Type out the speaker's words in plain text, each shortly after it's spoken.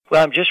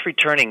Well, I'm just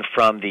returning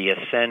from the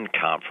Ascend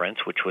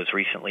conference, which was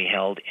recently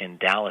held in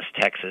Dallas,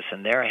 Texas,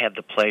 and there I had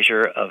the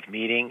pleasure of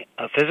meeting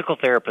a physical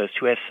therapist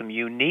who has some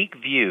unique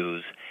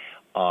views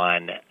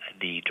on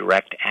the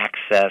direct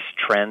access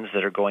trends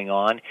that are going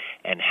on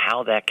and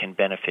how that can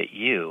benefit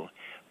you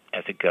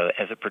as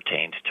it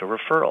pertains to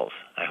referrals.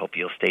 I hope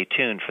you'll stay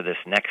tuned for this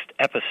next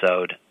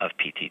episode of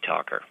PT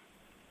Talker.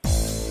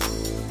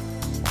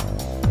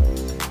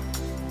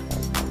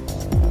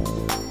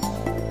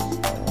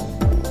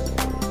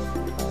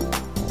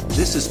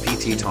 This is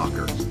PT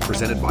Talker,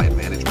 presented by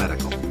Advantage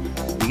Medical.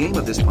 The aim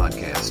of this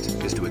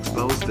podcast is to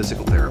expose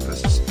physical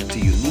therapists to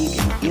unique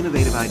and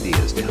innovative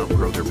ideas to help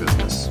grow their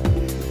business.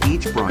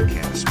 Each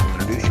broadcast will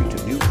introduce you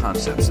to new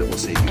concepts that will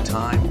save you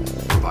time,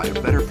 provide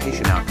a better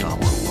patient outcome,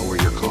 or lower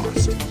your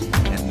cost.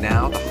 And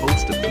now, the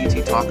host of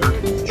PT Talker,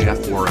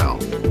 Jeff Worrell.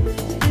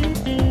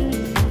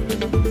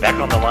 Back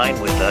on the line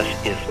with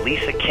us is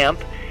Lisa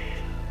Kemp.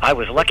 I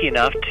was lucky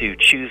enough to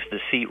choose the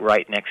seat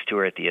right next to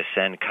her at the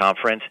Ascend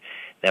conference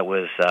that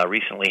was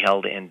recently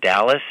held in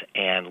Dallas,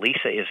 and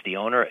Lisa is the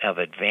owner of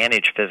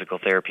Advantage Physical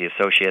Therapy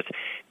Associates.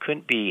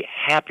 Couldn't be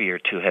happier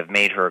to have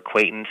made her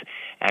acquaintance.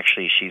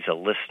 Actually, she's a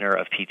listener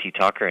of PT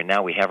Talker, and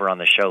now we have her on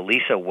the show.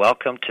 Lisa,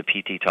 welcome to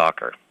PT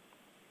Talker.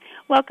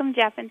 Welcome,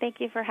 Jeff, and thank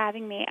you for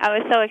having me. I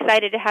was so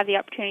excited to have the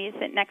opportunity to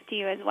sit next to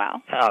you as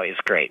well. Oh, it was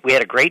great. We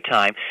had a great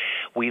time.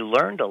 We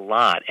learned a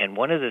lot, and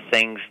one of the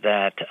things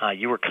that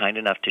you were kind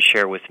enough to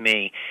share with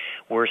me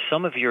were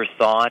some of your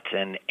thoughts.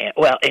 And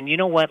you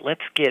know what?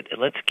 Let's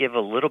give a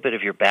little bit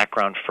of your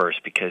background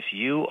first, because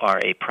you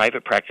are a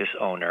private practice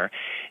owner,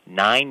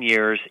 9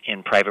 years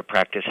in private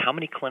practice. How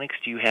many clinics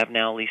do you have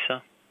now,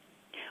 Lisa?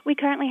 We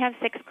currently have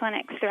 6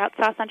 clinics throughout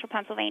South Central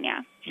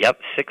Pennsylvania. Yep,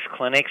 6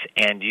 clinics,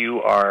 and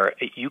you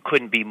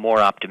couldn't be more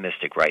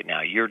optimistic right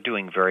now. You're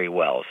doing very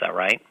well, is that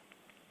right?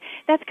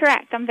 That's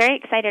correct. I'm very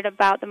excited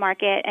about the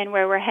market and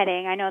where we're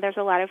heading. I know there's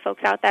a lot of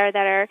folks out there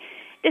that are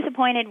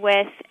disappointed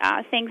with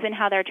things and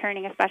how they're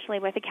turning, especially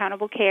with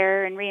accountable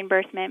care and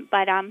reimbursement,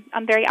 but I'm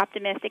very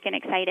optimistic and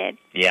excited.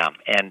 Yeah,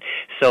 and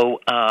so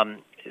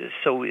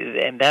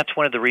that's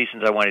one of the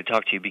reasons I wanted to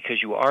talk to you,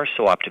 because you are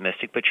so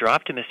optimistic, but you're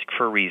optimistic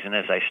for a reason.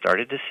 As I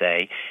started to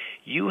say,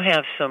 you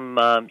have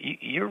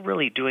you're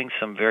really doing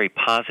some very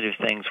positive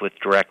things with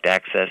direct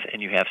access,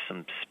 and you have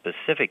some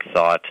specific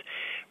thoughts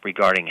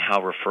regarding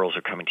how referrals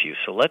are coming to you.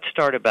 So let's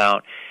start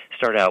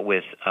out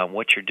with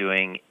what you're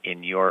doing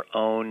in your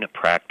own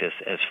practice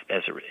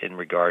as in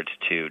regards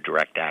to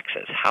direct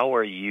access. How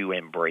are you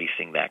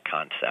embracing that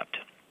concept?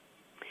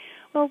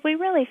 Well, we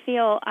really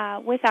feel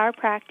with our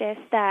practice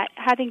that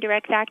having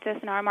direct access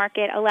in our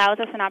market allows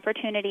us an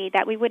opportunity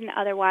that we wouldn't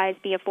otherwise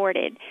be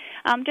afforded.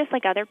 Just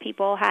like other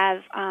people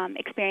have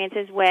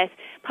experiences with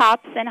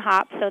POPs and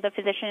HOPs, so the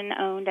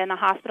physician-owned and the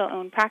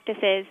hospital-owned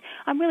practices,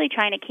 I'm really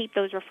trying to keep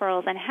those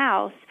referrals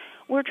in-house.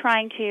 We're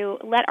trying to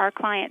let our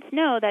clients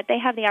know that they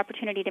have the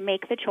opportunity to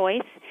make the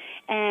choice,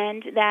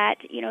 and that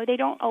they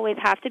don't always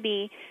have to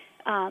be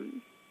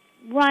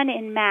run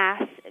in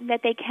mass,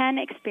 that they can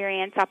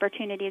experience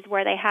opportunities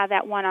where they have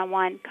that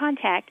one-on-one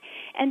contact,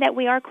 and that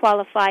we are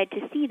qualified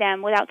to see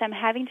them without them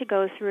having to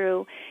go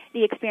through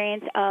the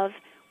experience of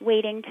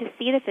waiting to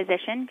see the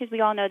physician, because we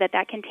all know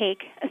that can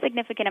take a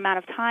significant amount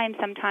of time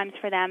sometimes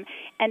for them,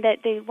 and that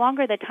the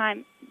longer the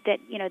time that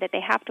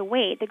they have to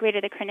wait, the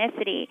greater the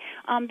chronicity,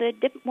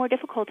 the more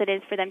difficult it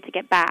is for them to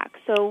get back.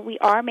 So we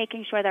are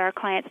making sure that our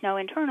clients know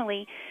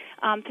internally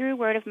through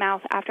word of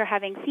mouth after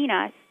having seen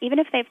us, even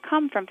if they've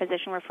come from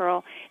physician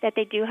referral, that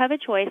they do have a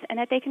choice and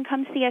that they can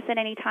come see us at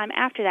any time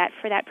after that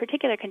for that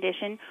particular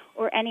condition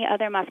or any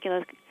other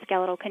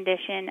musculoskeletal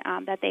condition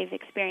that they've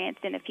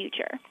experienced in the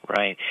future.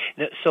 Right.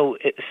 So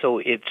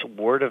it's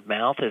word of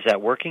mouth. Is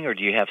that working, or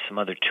do you have some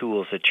other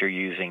tools that you're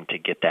using to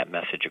get that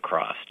message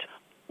across?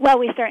 Well,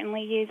 we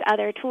certainly use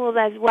other tools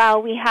as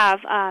well. We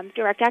have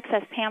direct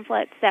access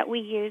pamphlets that we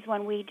use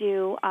when we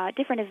do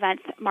different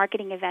events,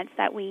 marketing events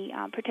that we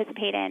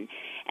participate in.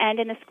 And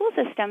in the school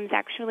systems,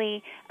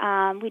 actually,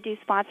 we do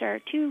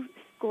sponsor 2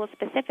 schools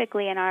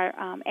specifically in our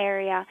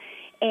area,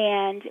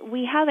 and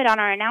we have it on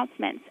our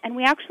announcements. And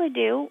we actually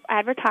do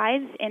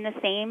advertise in the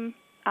same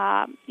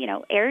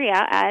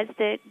area as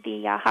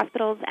the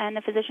hospitals and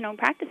the physician-owned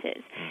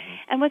practices. Mm-hmm.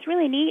 And what's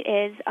really neat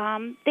is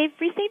they've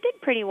received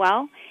it pretty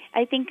well.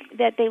 I think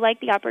that they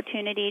like the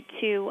opportunity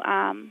to,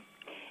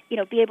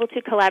 be able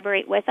to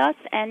collaborate with us.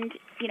 And,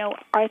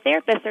 our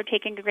therapists are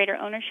taking a greater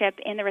ownership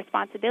in the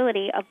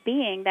responsibility of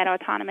being that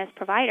autonomous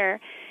provider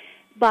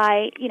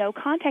by,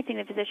 contacting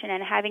the physician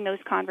and having those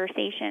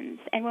conversations.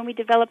 And when we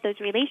develop those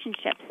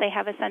relationships, they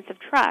have a sense of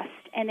trust,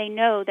 and they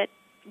know that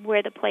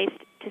we're the place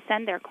to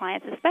send their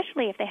clients,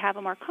 especially if they have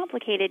a more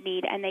complicated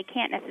need and they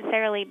can't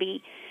necessarily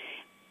be,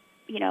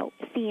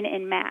 seen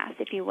in mass,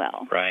 if you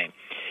will. Right.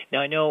 Now,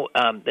 I know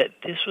that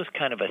this was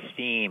kind of a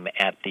theme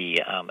at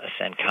the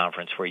Ascend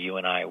conference where you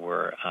and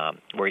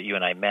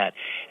I met,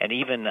 and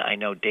even I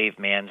know Dave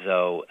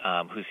Manzo,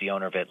 who's the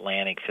owner of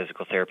Atlantic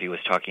Physical Therapy,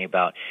 was talking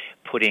about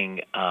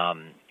putting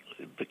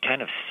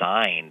kind of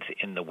signs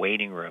in the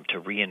waiting room to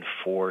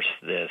reinforce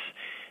this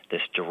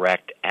this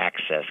direct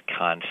access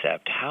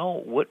concept.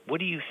 What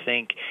do you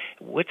think?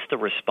 What's the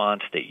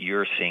response that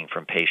you're seeing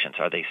from patients?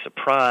 Are they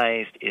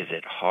surprised? Is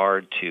it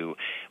hard to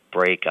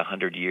break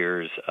 100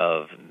 years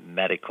of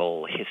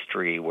medical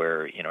history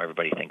where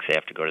everybody thinks they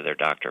have to go to their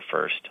doctor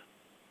first?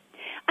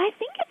 I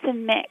think it's a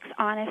mix,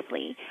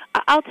 honestly.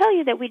 I'll tell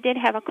you that we did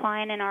have a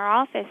client in our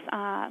office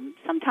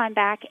some time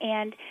back,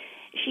 and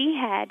she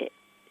had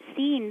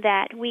seen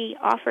that we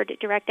offered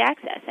direct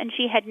access, and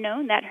she had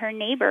known that her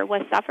neighbor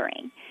was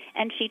suffering,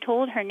 and she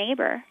told her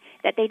neighbor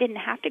that they didn't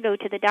have to go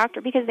to the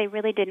doctor because they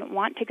really didn't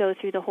want to go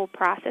through the whole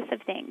process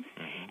of things.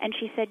 And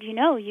she said,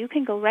 you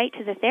can go right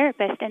to the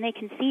therapist, and they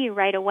can see you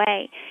right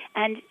away.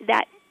 And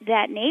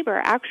that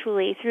neighbor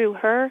actually, through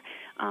her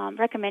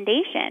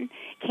recommendation,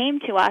 came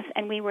to us,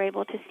 and we were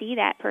able to see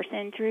that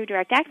person through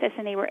direct access,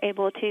 and they were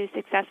able to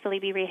successfully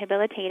be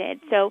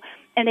rehabilitated.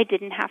 And they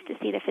didn't have to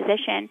see the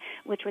physician,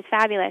 which was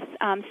fabulous.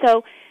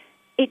 So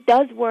it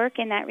does work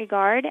in that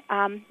regard.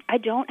 I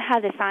don't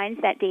have the signs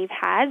that Dave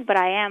has, but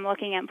I am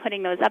looking at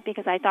putting those up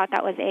because I thought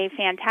that was a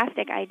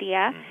fantastic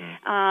idea.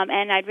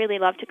 And I'd really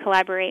love to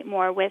collaborate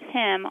more with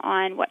him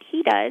on what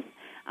he does.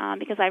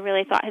 Because I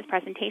really thought his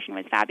presentation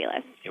was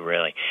fabulous.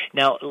 Really.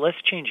 Now,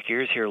 let's change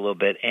gears here a little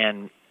bit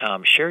and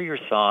share your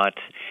thoughts.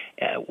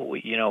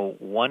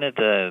 One of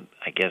the,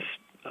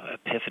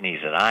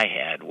 epiphanies that I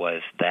had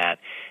was that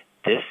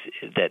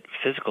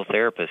physical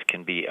therapists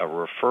can be a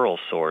referral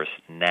source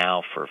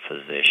now for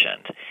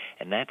physicians.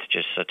 And that's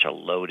just such a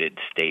loaded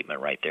statement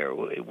right there.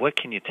 What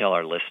can you tell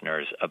our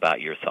listeners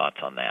about your thoughts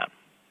on that?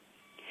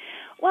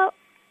 Well,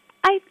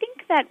 I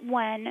think that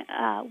when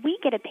we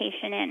get a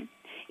patient in,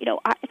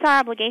 it's our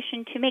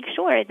obligation to make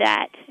sure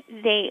that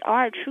they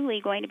are truly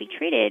going to be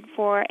treated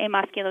for a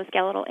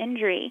musculoskeletal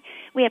injury.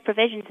 We have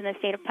provisions in the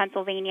state of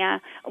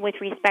Pennsylvania with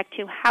respect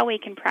to how we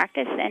can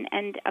practice,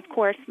 and of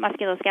course,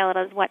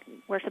 musculoskeletal is what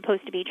we're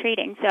supposed to be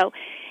treating. So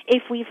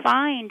if we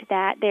find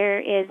that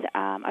there is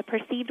a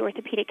perceived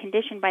orthopedic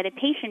condition by the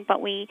patient,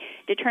 but we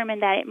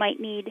determine that it might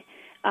need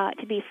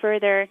to be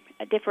further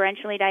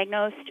differentially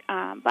diagnosed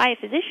by a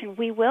physician,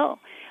 we will,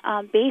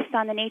 based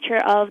on the nature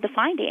of the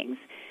findings,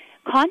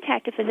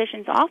 contact a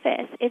physician's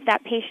office if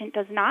that patient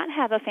does not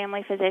have a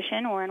family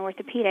physician or an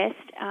orthopedist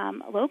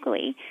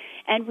locally,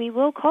 and we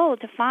will call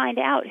to find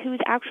out who's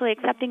actually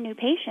accepting new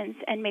patients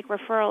and make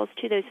referrals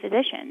to those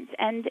physicians.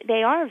 And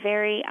they are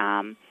very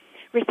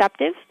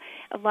receptive.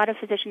 A lot of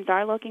physicians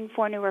are looking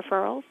for new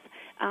referrals,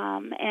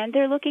 and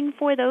they're looking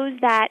for those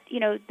that,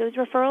 those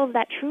referrals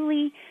that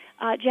truly,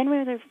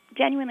 genuinely,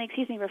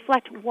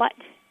 reflect what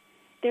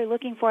they're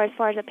looking for as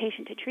far as a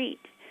patient to treat.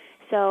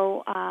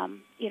 So,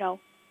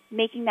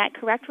 making that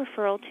correct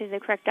referral to the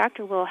correct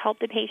doctor will help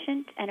the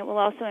patient, and it will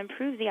also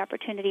improve the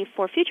opportunity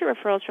for future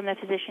referrals from the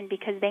physician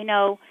because they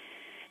know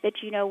that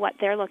you know what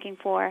they're looking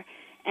for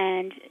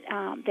and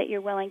that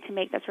you're willing to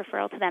make this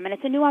referral to them. And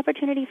it's a new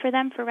opportunity for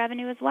them for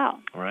revenue as well.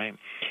 Right.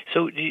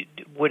 So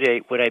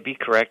would I be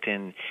correct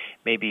in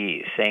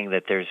maybe saying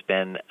that there's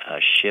been a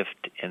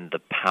shift in the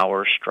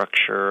power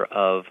structure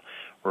of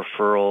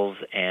referrals,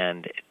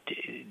 and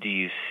do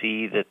you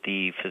see that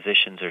the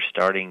physicians are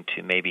starting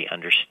to maybe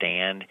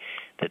understand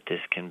that this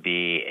can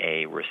be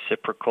a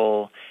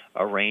reciprocal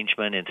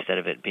arrangement instead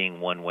of it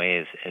being one way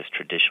as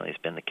traditionally has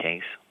been the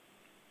case?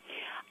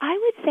 I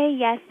would say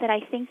yes, that I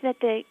think that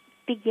the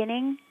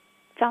beginning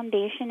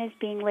foundation is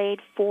being laid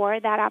for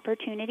that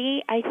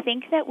opportunity. I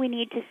think that we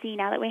need to see,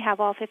 now that we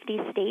have all 50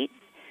 states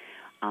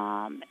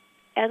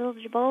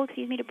eligible,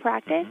 to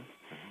practice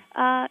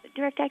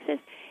direct access,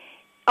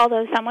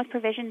 although some with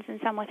provisions and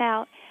some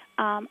without,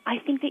 I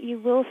think that you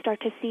will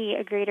start to see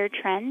a greater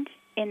trend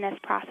in this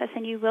process,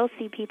 and you will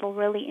see people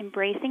really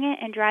embracing it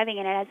and driving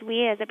it as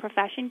we as a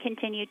profession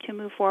continue to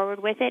move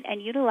forward with it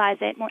and utilize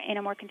it more in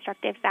a more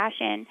constructive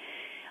fashion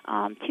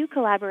to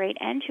collaborate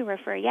and to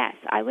refer. Yes,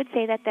 I would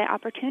say that the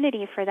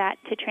opportunity for that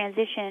to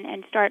transition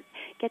and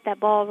get that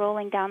ball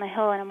rolling down the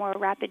hill in a more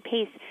rapid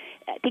pace,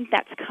 I think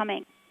that's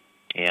coming.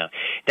 Yeah.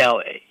 Now,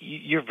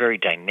 you're very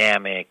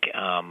dynamic.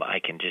 I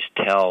can just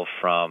tell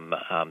from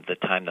the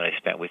time that I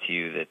spent with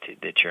you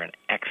that you're an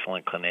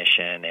excellent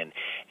clinician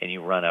and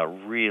you run a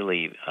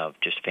really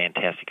just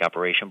fantastic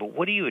operation. But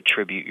what do you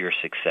attribute your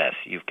success?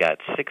 You've got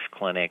 6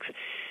 clinics.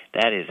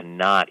 That is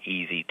not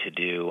easy to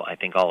do. I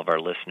think all of our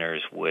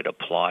listeners would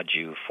applaud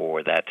you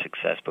for that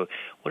success. But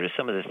what are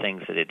some of the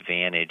things that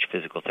Advantage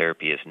Physical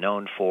Therapy is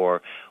known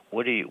for?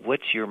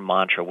 What's your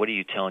mantra? What are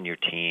you telling your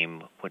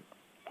team?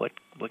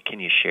 What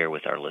can you share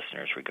with our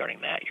listeners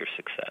regarding that, your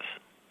success?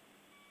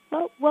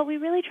 Well, what we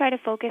really try to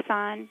focus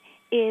on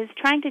is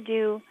trying to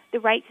do the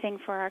right thing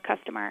for our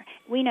customer.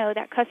 We know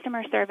that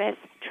customer service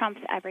trumps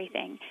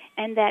everything,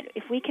 and that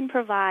if we can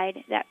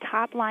provide that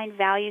top-line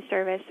value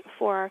service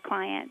for our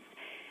clients,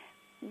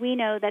 we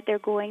know that they're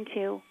going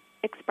to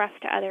express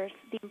to others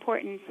the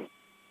importance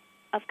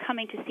of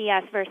coming to see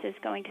us versus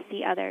going to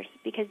see others,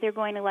 because they're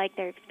going to like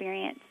their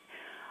experience.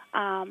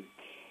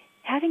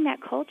 Having that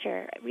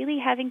culture, really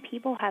having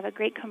people have a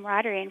great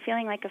camaraderie and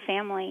feeling like a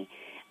family.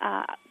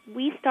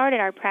 We started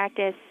our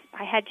practice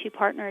I had 2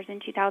 partners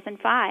in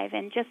 2005,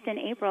 and just in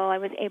April I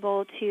was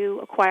able to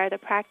acquire the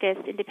practice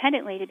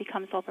independently to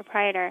become sole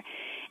proprietor.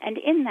 And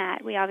in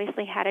that, we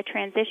obviously had a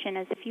transition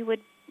as if you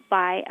would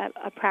buy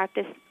a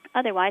practice.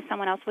 Otherwise,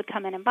 someone else would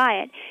come in and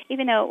buy it.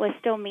 Even though it was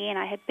still me and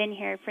I had been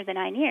here for the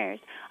 9 years,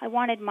 I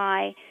wanted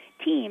my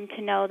team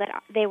to know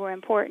that they were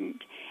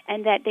important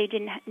and that they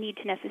didn't need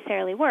to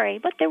necessarily worry,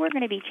 but there were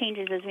going to be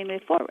changes as we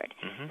move forward.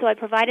 Mm-hmm. So I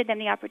provided them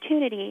the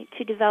opportunity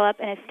to develop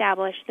and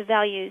establish the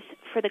values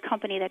for the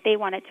company that they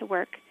wanted to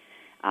work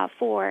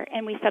for,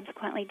 and we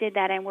subsequently did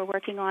that, and we're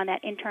working on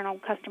that internal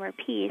customer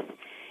piece,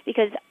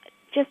 because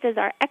just as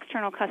our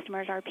external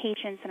customers, our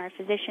patients and our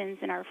physicians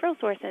and our referral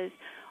sources,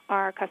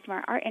 our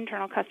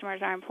internal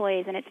customers, our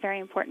employees, and it's very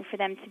important for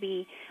them to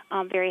be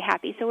very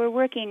happy. So we're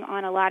working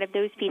on a lot of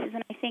those pieces,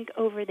 and I think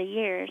over the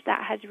years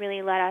that has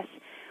really led us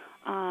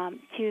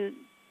to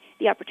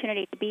the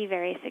opportunity to be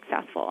very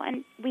successful.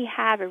 And we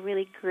have a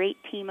really great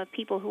team of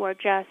people who are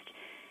just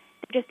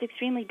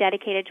extremely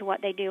dedicated to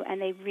what they do, and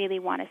they really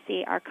want to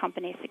see our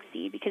company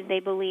succeed because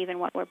they believe in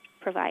what we're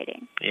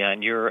providing. Yeah,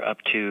 and you're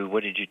up to,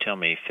 what did you tell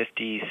me,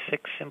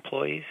 56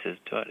 employees? Is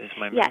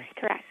my memory? Yes,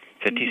 correct.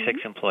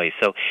 56 employees.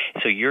 So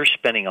you're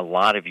spending a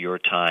lot of your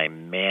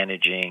time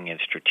managing and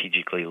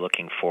strategically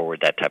looking forward,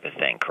 that type of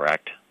thing,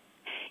 correct?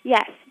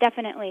 Yes,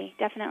 definitely.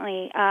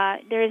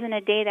 There isn't a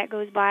day that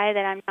goes by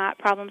that I'm not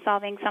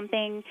problem-solving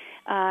something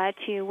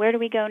to where do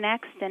we go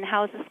next and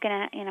how is this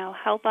going to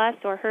help us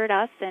or hurt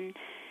us, and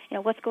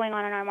what's going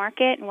on in our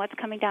market and what's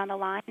coming down the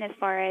line as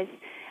far as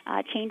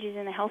changes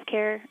in the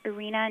healthcare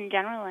arena in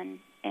general, and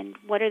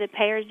what are the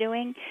payers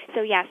doing.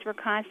 So yes, we're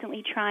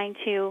constantly trying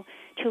to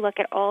look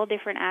at all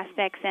different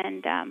aspects,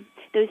 and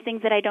those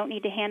things that I don't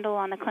need to handle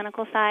on the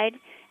clinical side,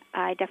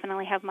 I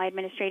definitely have my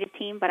administrative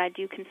team, but I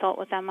do consult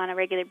with them on a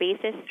regular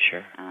basis.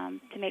 Sure.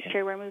 To make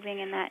sure we're moving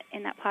in that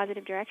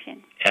positive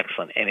direction.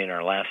 Excellent. And in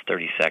our last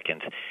 30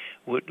 seconds,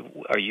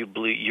 are you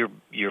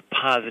you're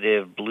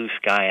positive, blue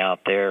sky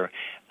out there?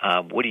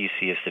 What do you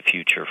see as the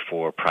future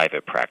for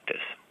private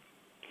practice?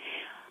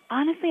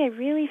 Honestly, I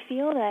really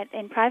feel that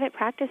in private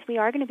practice we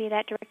are going to be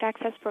that direct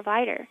access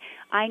provider.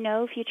 I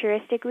know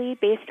futuristically,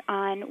 based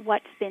on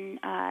what's been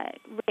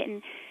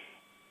written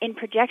in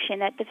projection,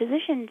 that the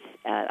physicians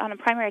on a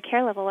primary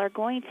care level are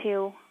going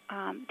to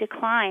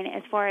decline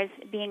as far as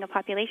being a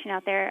population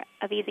out there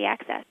of easy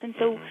access. And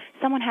so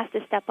someone has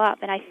to step up,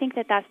 and I think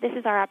that this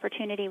is our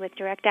opportunity with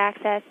direct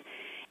access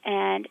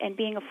and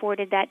being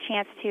afforded that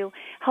chance to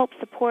help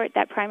support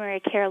that primary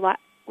care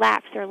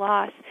lapse or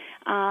loss,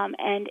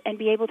 and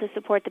be able to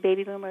support the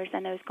baby boomers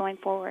and those going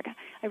forward.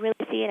 I really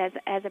see it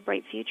as a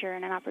bright future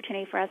and an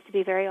opportunity for us to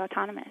be very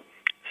autonomous.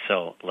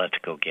 So let's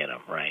go get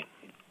them, right?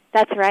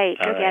 That's right.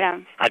 Go get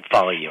them. I'd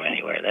follow you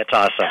anywhere. That's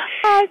awesome.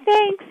 Oh,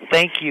 thanks.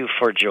 Thank you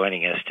for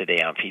joining us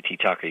today on PT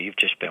Talker. You've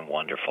just been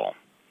wonderful.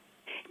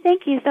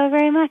 Thank you so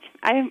very much.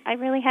 I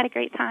really had a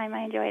great time.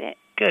 I enjoyed it.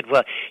 Good.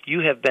 Well,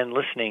 you have been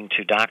listening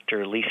to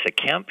Dr. Lisa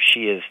Kemp.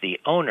 She is the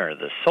owner,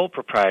 the sole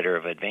proprietor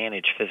of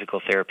Advantage Physical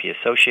Therapy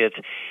Associates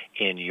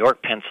in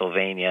York,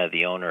 Pennsylvania,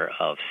 the owner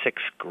of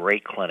 6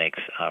 great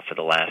clinics for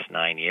the last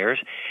 9 years.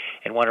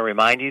 And want to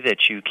remind you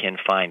that you can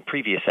find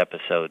previous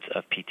episodes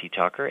of PT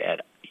Talker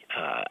at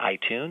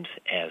iTunes,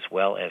 as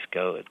well as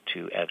go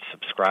to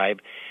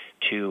subscribe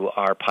to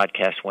our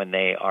podcast when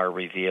they are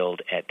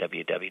revealed at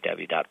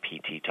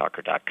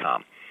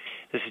www.pttalker.com.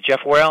 This is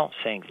Jeff Worrell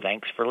saying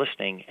thanks for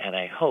listening, and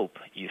I hope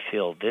you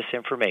feel this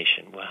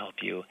information will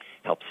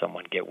help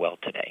someone get well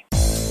today.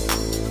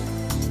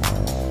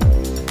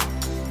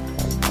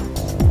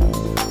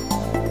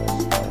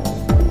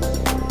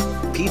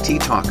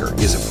 PT Talker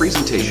is a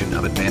presentation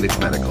of Advantage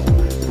Medical,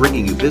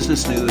 bringing you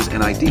business news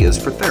and ideas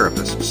for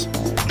therapists.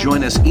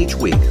 Join us each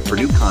week for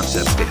new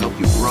concepts to help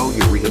you grow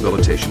your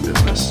rehabilitation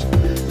business.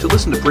 To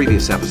listen to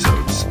previous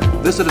episodes,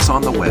 visit us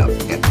on the web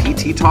at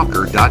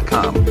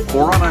pttalker.com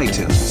or on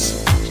iTunes.